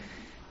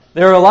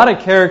There are a lot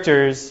of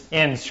characters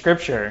in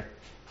Scripture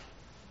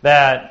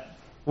that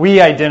we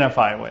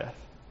identify with,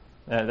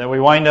 that we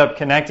wind up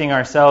connecting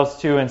ourselves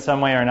to in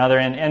some way or another,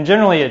 and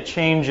generally it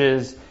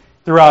changes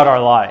throughout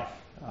our life.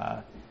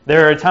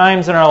 There are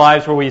times in our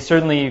lives where we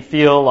certainly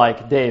feel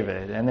like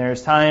David, and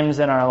there's times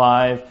in our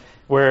life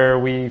where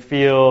we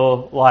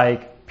feel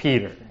like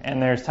Peter,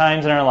 and there's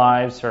times in our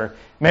lives for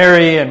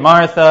Mary and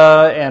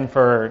Martha and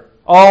for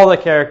all the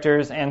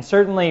characters, and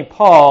certainly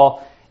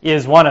Paul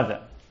is one of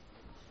them.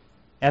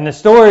 And the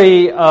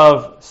story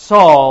of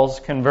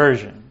Saul's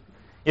conversion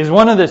is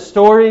one of the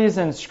stories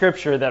in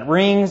Scripture that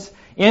rings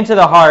into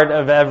the heart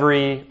of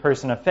every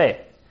person of faith.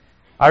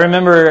 I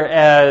remember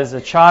as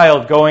a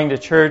child going to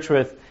church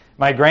with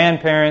my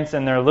grandparents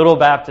in their little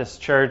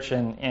Baptist church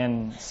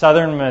in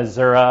southern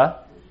Missouri.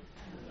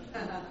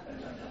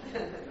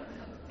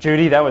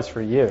 Judy, that was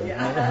for you.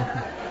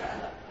 Yeah.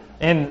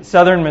 In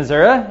southern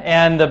Missouri,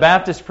 and the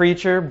Baptist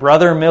preacher,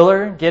 Brother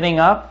Miller, getting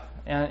up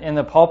in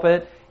the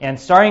pulpit and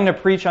starting to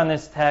preach on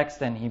this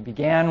text, and he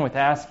began with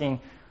asking,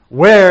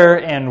 "Where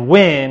and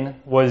when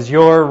was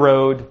your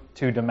road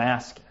to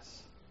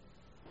Damascus?"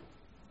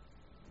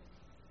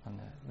 And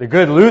the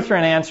good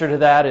Lutheran answer to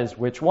that is,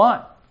 which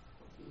one?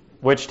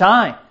 Which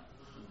time?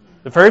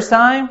 The first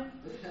time?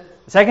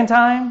 The second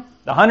time?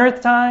 The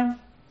 100th time?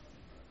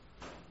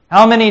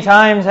 How many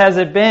times has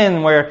it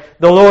been where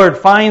the Lord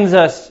finds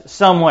us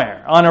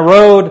somewhere on a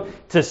road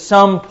to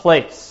some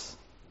place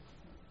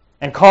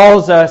and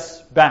calls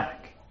us back?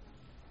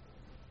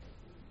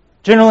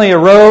 Generally a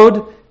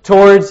road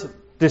towards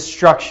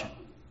destruction.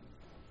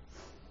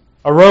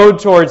 A road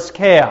towards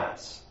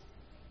chaos.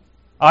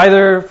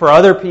 Either for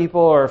other people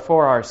or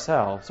for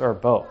ourselves, or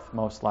both,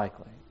 most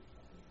likely.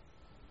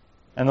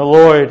 And the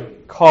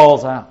Lord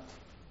calls out.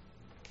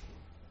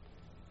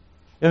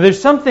 Now,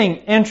 there's something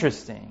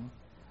interesting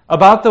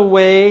about the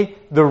way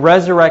the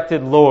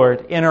resurrected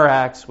Lord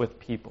interacts with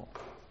people.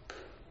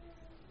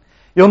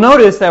 You'll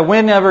notice that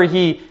whenever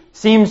He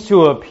seems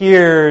to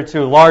appear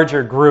to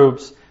larger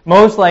groups,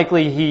 most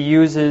likely He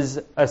uses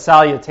a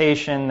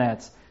salutation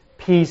that's,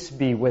 "Peace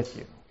be with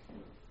you."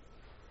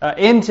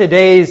 In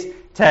today's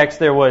text,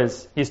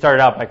 He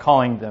started out by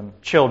calling them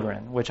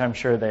children, which I'm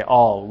sure they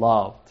all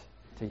loved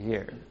to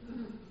hear.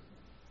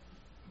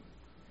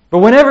 But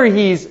whenever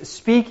He's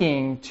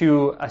speaking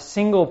to a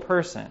single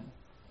person,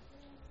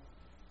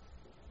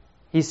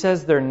 He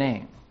says their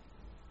name.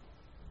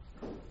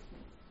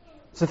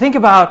 So think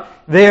about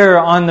there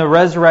on the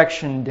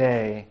resurrection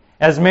day,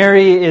 as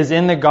Mary is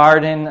in the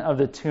garden of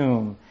the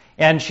tomb,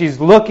 and she's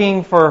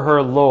looking for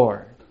her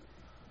Lord.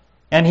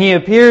 And He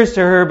appears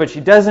to her, but she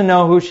doesn't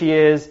know who she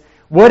is.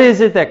 What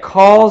is it that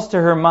calls to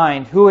her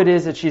mind who it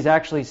is that she's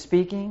actually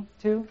speaking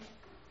to?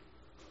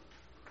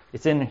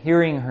 It's in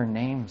hearing her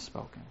name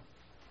spoken,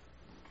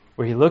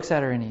 where He looks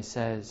at her and He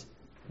says,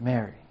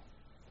 "Mary."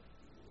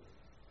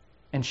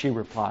 And she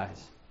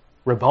replies,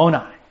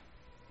 "Rabboni,"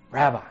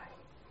 Rabbi.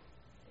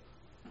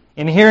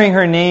 In hearing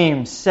her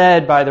name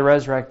said by the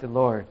resurrected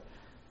Lord,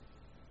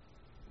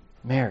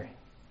 Mary,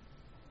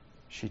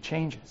 she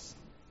changes.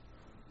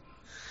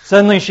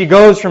 Suddenly she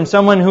goes from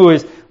someone who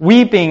is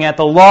weeping at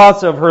the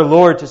loss of her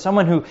Lord to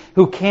someone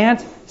who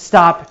can't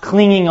stop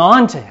clinging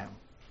on to Him.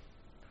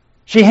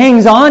 She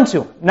hangs on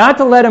to Him, not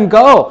to let Him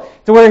go,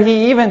 to where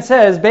He even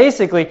says,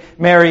 basically,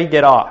 "Mary,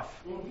 get off."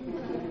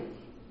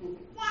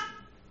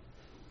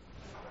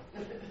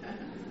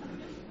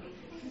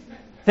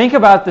 Think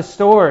about the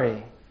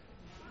story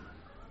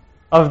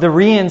of the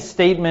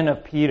reinstatement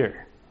of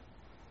Peter.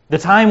 The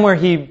time where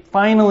he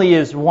finally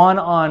is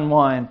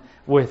one-on-one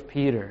with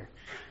Peter.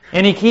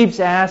 And he keeps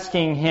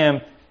asking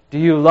him, "Do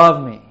you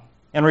love me?"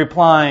 And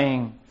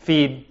replying,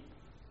 "Feed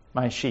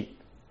my sheep."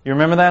 You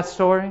remember that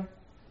story?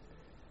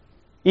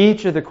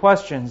 Each of the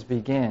questions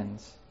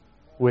begins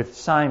with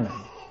Simon,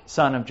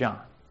 son of John.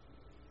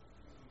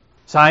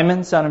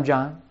 Simon, son of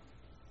John.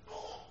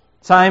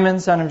 Simon,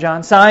 son of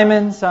John.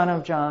 Simon, son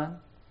of John.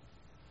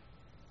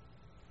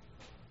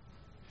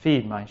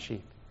 Feed my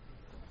sheep.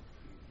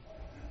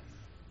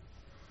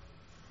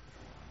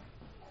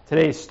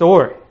 Today's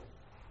story,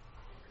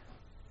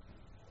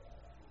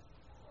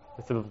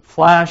 with the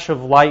flash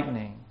of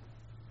lightning,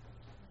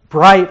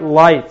 bright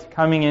light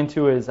coming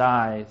into his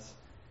eyes,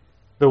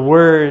 the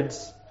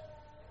words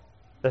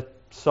that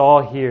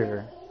Saul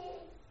hears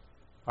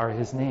are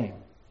his name.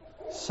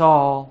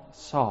 "Saul,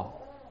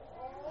 Saul,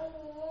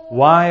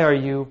 why are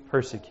you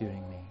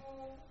persecuting me?"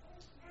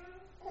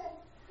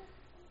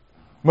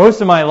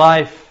 Most of my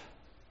life,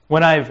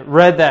 when I've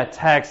read that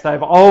text,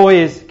 I've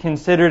always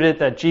considered it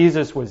that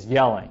Jesus was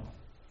yelling.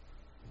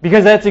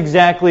 Because that's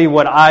exactly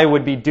what I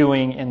would be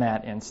doing in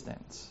that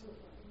instance.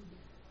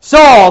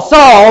 "Saul,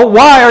 Saul,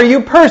 why are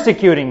you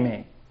persecuting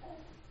me?"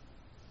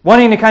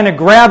 Wanting to kind of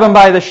grab him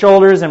by the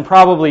shoulders and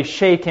probably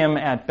shake him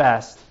at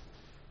best.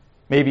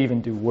 Maybe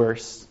even do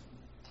worse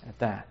at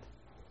that.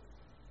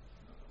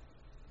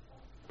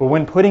 But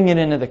when putting it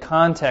into the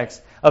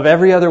context of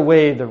every other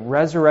way the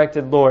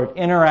resurrected Lord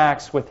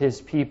interacts with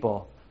His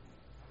people,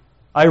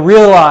 I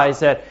realize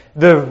that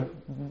the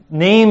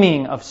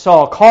naming of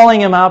Saul,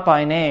 calling him out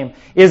by name,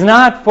 is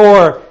not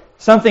for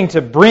something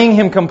to bring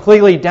him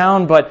completely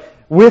down, but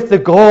with the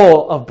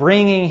goal of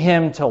bringing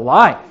him to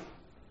life.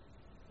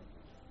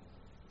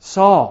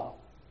 Saul,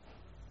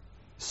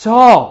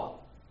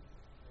 Saul,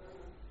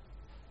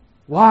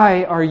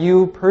 why are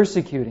you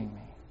persecuting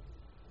me?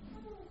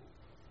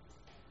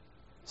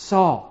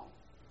 Saul.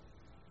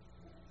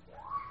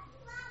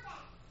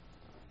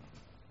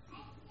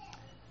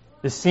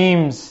 This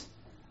seems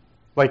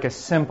like a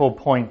simple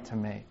point to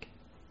make.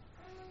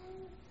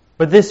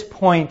 But this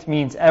point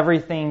means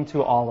everything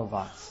to all of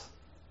us.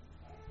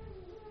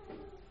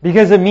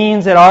 Because it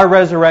means that our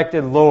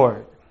resurrected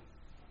Lord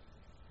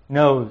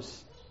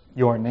knows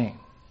your name.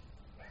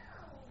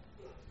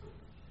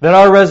 That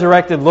our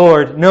resurrected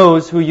Lord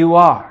knows who you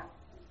are.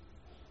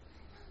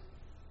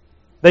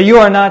 That you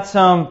are not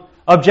some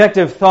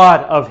objective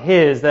thought of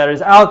His that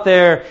is out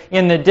there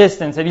in the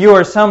distance. That you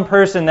are some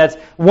person that's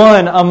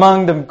one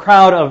among the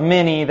crowd of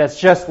many that's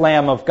just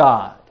Lamb of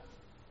God.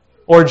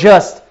 Or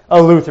just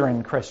a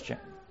Lutheran Christian.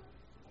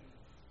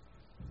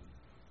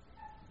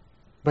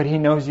 But He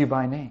knows you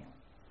by name.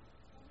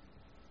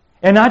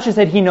 And not just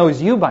that He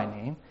knows you by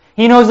name,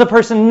 He knows the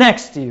person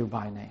next to you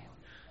by name.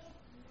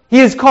 He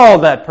has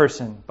called that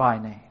person by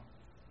name.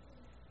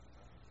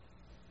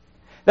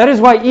 That is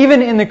why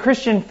even in the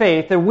Christian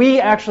faith that we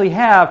actually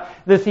have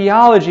the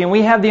theology and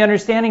we have the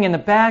understanding and the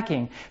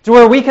backing to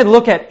where we could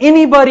look at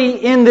anybody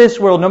in this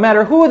world, no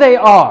matter who they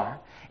are,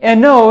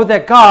 and know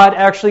that God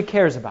actually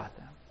cares about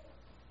them.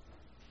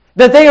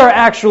 That they are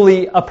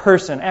actually a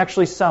person,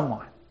 actually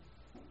someone.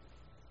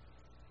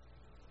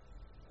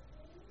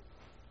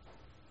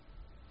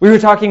 We were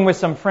talking with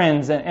some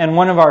friends, and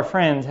one of our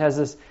friends has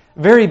this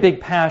very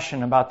big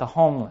passion about the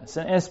homeless,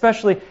 and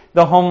especially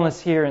the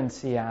homeless here in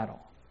Seattle.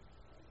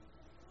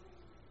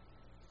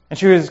 And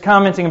she was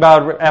commenting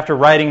about, after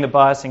riding the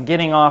bus and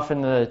getting off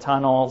into the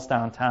tunnels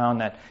downtown,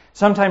 that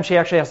sometimes she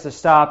actually has to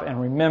stop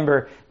and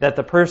remember that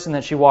the person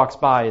that she walks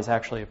by is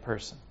actually a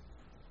person.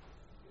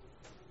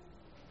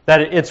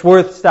 That it's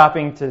worth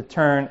stopping to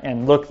turn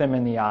and look them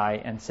in the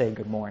eye and say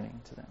good morning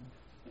to them.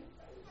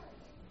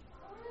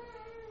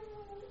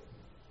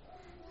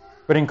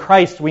 But in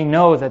Christ, we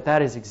know that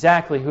that is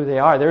exactly who they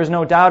are. There is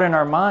no doubt in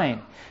our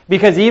mind.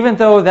 Because even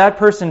though that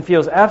person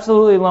feels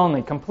absolutely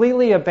lonely,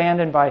 completely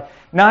abandoned by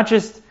not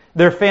just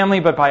their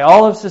family, but by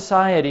all of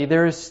society,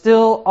 there is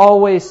still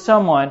always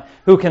someone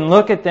who can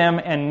look at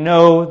them and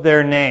know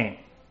their name.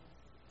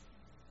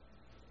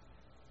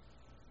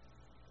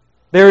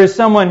 There is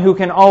someone who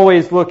can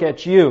always look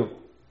at you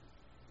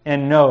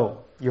and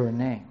know your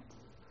name.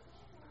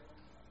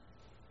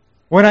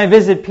 When I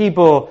visit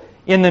people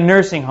in the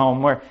nursing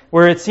home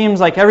where it seems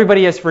like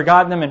everybody has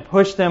forgotten them and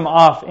pushed them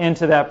off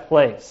into that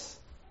place,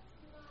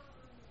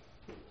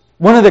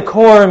 one of the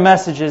core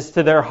messages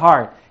to their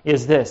heart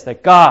is this,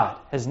 that God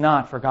has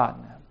not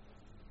forgotten them.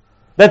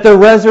 That the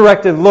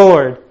resurrected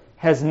Lord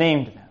has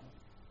named them.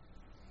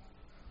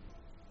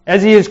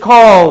 As He is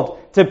called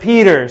to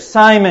Peter,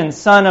 Simon,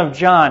 son of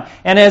John,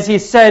 and as He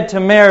said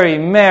to Mary,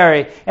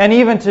 Mary, and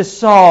even to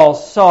Saul,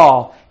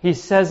 Saul, He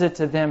says it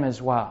to them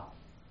as well.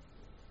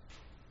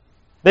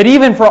 That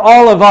even for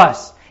all of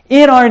us,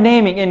 in our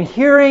naming, in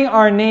hearing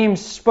our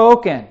names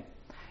spoken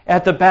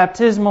at the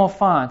baptismal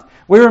font,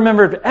 we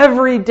remembered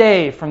every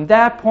day from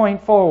that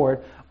point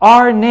forward,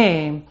 our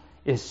name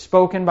is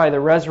spoken by the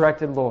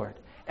resurrected Lord.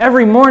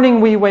 Every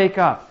morning we wake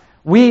up,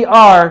 we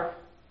are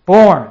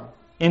born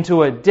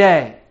into a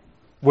day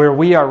where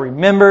we are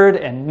remembered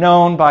and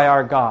known by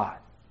our God.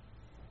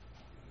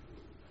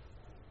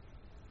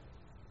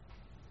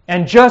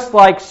 And just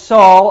like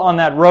Saul on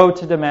that road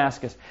to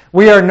Damascus,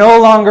 we are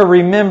no longer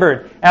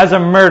remembered as a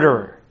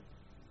murderer.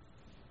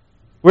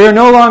 We are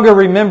no longer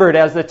remembered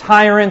as the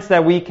tyrants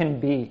that we can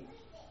be.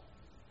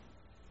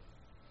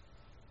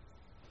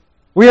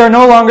 We are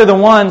no longer the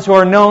ones who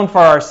are known for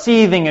our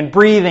seething and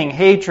breathing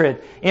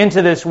hatred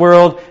into this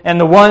world and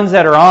the ones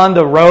that are on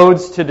the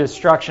roads to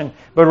destruction,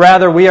 but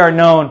rather we are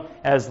known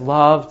as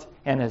loved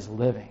and as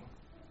living.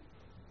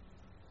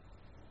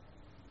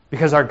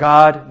 Because our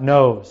God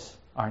knows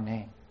our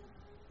name.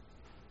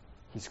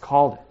 He's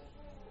called it.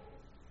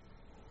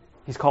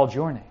 He's called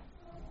your name.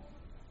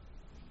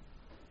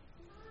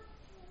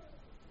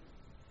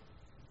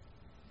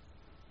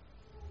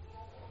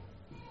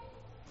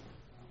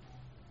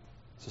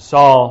 So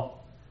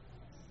Saul,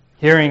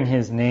 hearing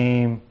his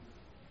name,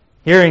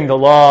 hearing the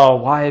law,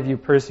 why have you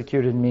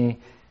persecuted me,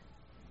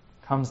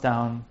 comes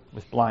down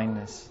with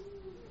blindness.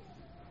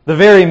 The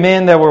very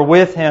men that were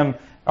with him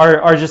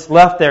are just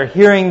left there,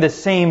 hearing the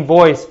same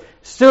voice,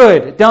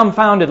 stood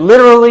dumbfounded.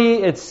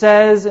 Literally, it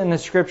says in the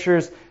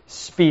Scriptures,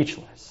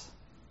 speechless.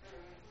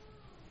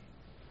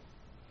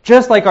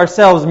 Just like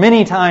ourselves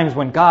many times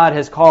when God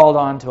has called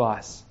on to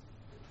us.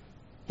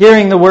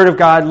 Hearing the Word of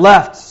God,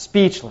 left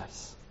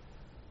speechless.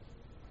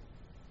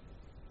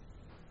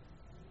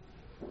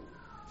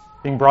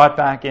 Being brought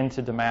back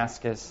into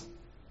Damascus.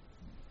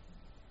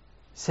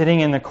 Sitting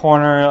in the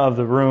corner of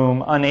the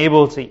room,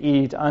 unable to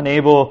eat,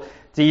 unable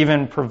to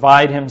even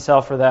provide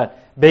himself for that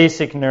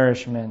basic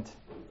nourishment.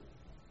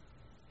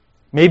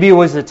 Maybe it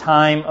was a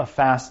time of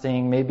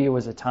fasting. Maybe it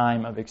was a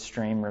time of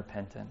extreme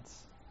repentance.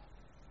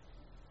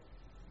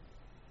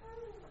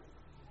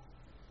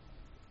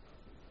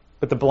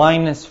 But the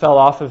blindness fell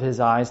off of his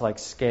eyes like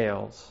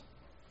scales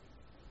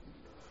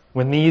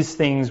when these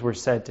things were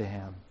said to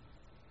him.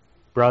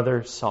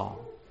 Brother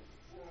Saul,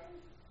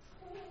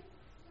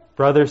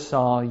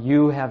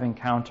 you have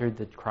encountered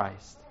the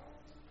Christ.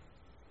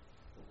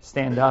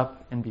 Stand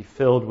up and be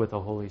filled with the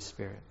Holy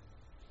Spirit.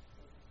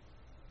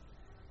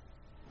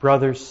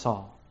 Brother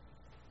Saul,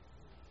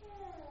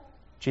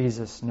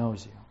 Jesus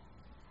knows you.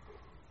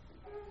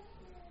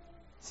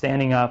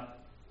 Standing up,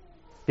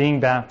 being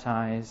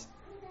baptized,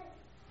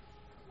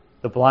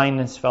 the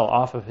blindness fell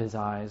off of his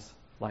eyes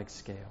like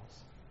scales.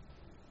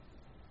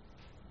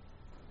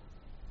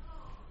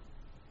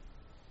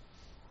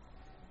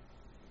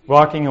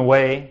 Walking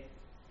away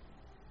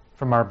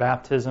from our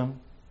baptism,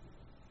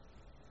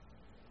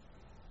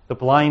 the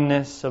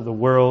blindness of the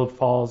world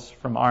falls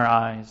from our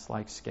eyes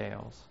like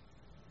scales.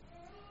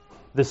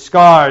 The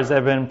scars that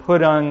have been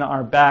put on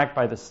our back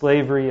by the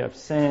slavery of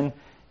sin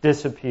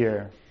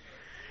disappear.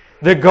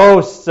 The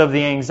ghosts of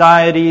the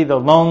anxiety, the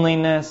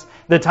loneliness,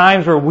 the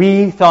times where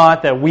we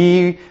thought that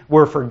we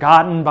were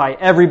forgotten by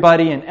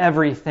everybody and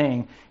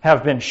everything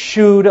have been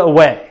shooed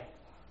away.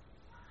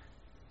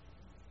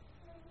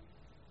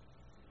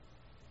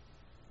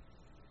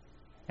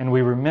 And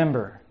we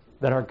remember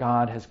that our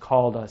God has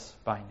called us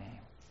by name.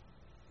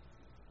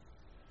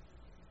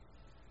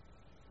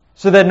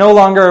 So that no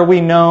longer are we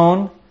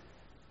known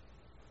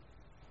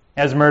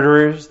as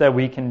murderers that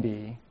we can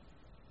be,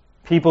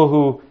 people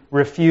who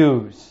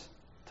refuse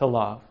to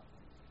love.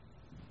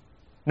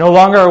 No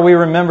longer are we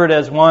remembered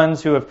as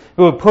ones who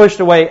have pushed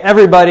away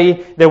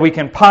everybody that we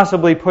can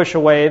possibly push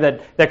away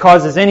that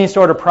causes any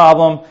sort of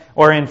problem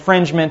or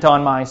infringement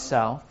on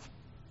myself.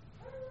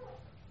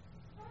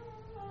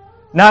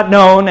 Not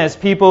known as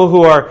people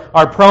who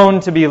are prone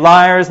to be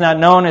liars, not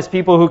known as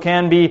people who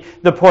can be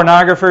the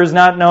pornographers,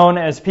 not known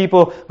as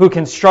people who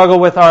can struggle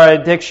with our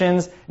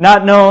addictions,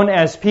 not known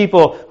as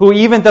people who,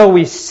 even though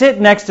we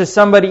sit next to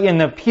somebody in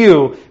the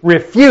pew,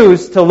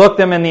 refuse to look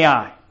them in the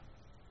eye.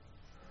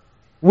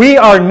 We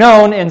are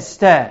known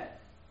instead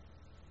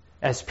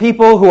as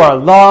people who are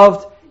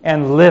loved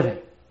and living.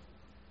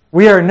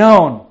 We are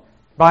known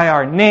by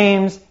our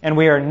names and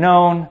we are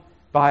known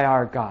by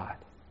our God.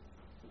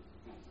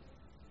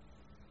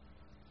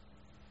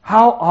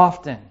 How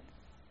often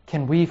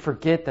can we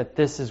forget that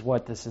this is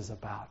what this is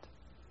about?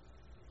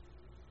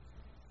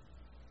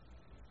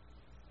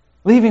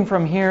 Leaving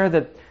from here,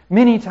 that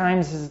many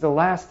times is the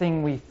last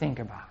thing we think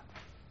about.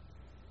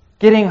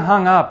 Getting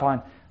hung up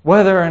on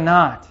whether or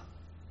not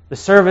the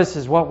service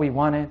is what we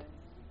wanted,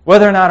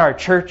 whether or not our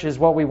church is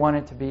what we want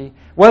it to be,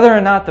 whether or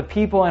not the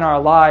people in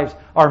our lives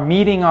are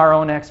meeting our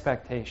own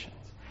expectations.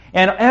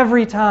 And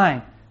every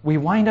time we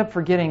wind up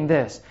forgetting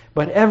this,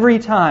 but every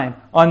time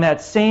on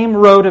that same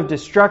road of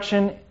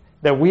destruction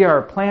that we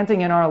are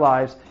planting in our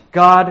lives,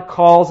 God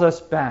calls us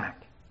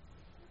back.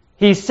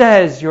 He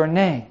says your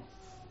name.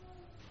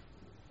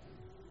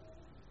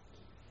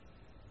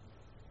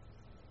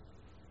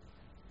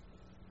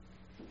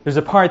 There's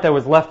a part that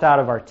was left out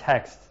of our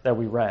text that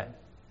we read.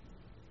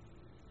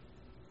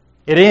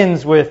 It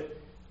ends with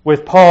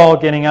Paul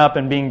getting up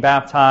and being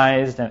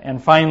baptized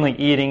and finally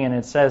eating, and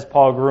it says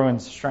Paul grew in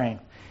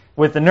strength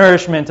with the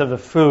nourishment of the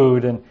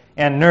food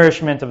and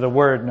nourishment of the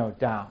word, no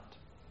doubt.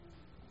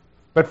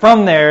 But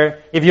from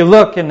there, if you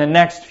look in the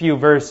next few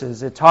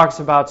verses, it talks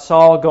about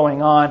Saul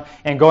going on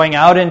and going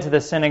out into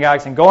the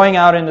synagogues and going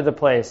out into the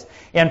place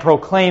and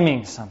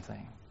proclaiming something.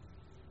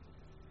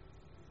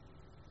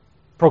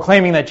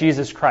 Proclaiming that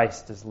Jesus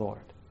Christ is Lord.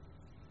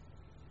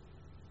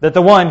 That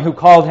the one who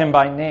called him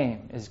by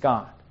name is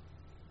God.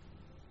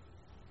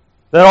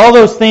 That all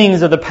those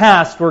things of the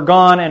past were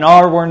gone and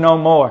all were no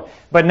more.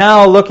 But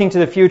now, looking to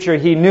the future,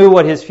 he knew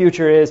what his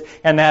future is,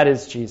 and that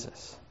is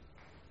Jesus.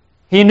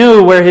 He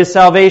knew where his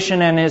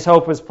salvation and his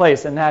hope was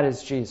placed, and that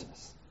is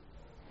Jesus.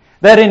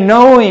 That in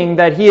knowing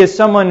that he is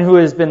someone who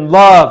has been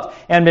loved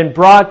and been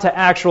brought to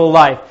actual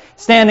life,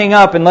 standing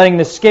up and letting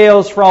the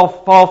scales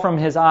fall from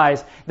his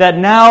eyes, that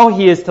now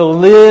he is to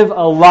live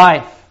a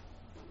life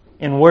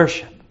in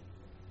worship,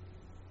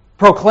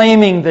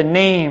 proclaiming the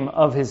name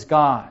of his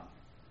God.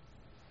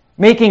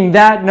 Making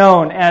that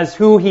known as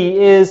who he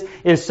is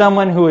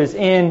someone who is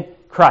in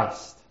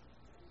Christ.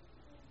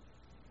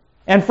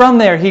 And from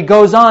there, he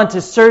goes on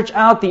to search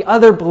out the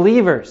other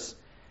believers.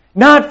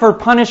 Not for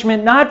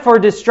punishment, not for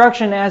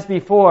destruction as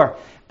before,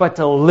 but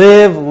to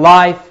live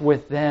life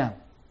with them.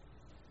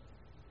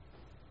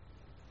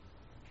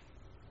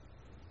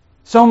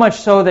 So much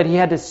so that he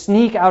had to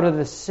sneak out of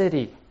the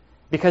city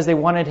because they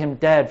wanted him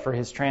dead for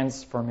his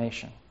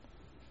transformation.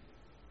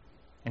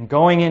 And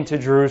going into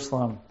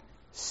Jerusalem,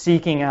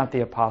 seeking out the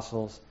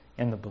apostles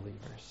and the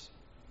believers.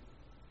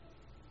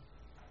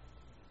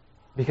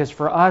 Because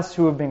for us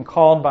who have been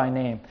called by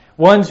name,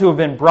 ones who have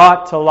been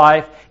brought to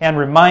life and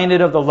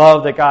reminded of the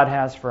love that God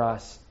has for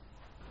us,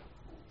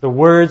 the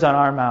words on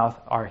our mouth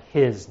are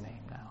His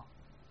name now.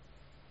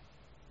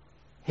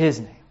 His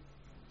name.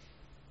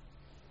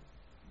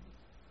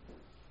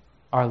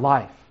 Our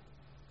life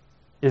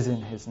is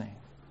in His name.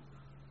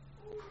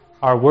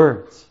 Our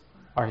words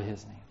are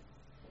His name.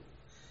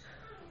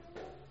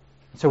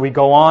 So we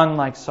go on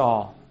like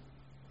Saul,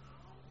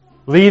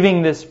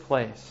 leaving this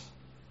place,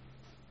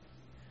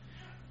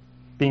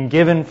 being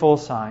given full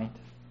sight,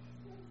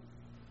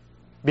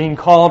 being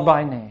called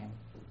by name,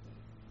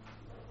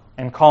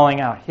 and calling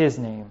out His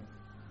name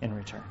in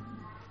return.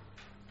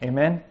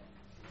 Amen?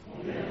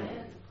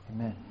 Amen.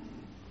 Amen.